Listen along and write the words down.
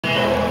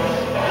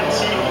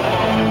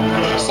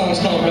song is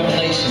called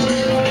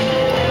Revelations.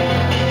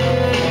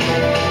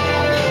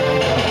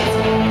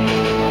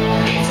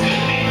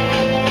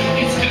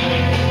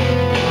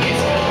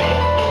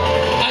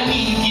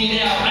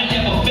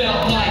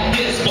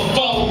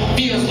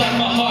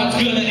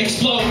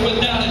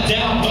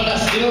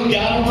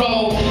 Gotta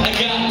roll. I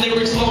got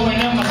lyrics flowing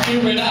out my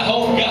spirit. I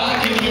hope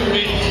God can hear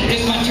it.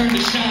 It's my turn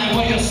to shine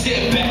while you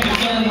sit back and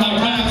learn my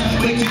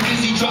rhymes. Way too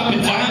busy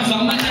dropping dimes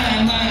on my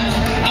 9 lines.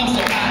 I'm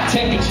so high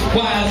temperature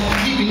wise,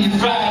 keeping you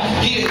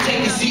fried. Here,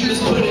 take a seat, let's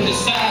put it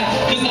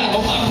aside. Cause I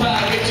hope my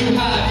pride get too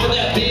high for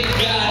that big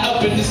guy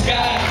up in the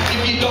sky.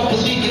 If you don't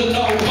believe, you'll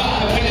know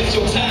why. When it's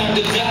your time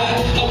to die,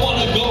 I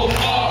wanna go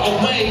far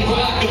away where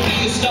I can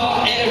be a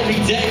star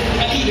every day.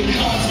 I need to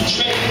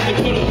concentrate and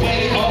put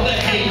away all the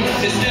hate.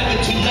 It's never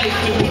too late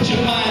to put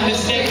your mind to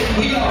state.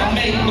 We all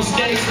make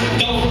mistakes.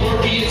 Don't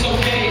worry, it's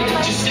okay.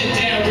 Just sit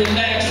down,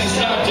 relax, and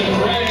start to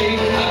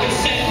pray. I've been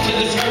sent to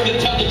this earth to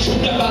tell the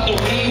truth about the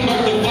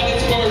rebirth and what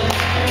it's worth.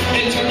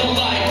 Eternal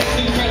life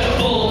is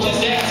incredible.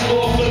 Just ask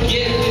for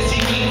forgiveness.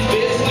 He means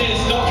business.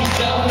 Don't be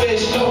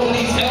selfish.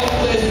 Nobody's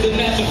helpless, and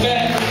that's a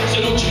fact. So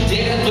don't you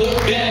dare look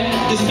back.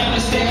 It's time to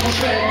stay on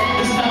track.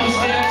 It's time to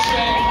stay on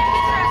track.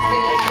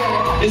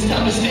 It's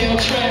time to stay on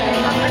track.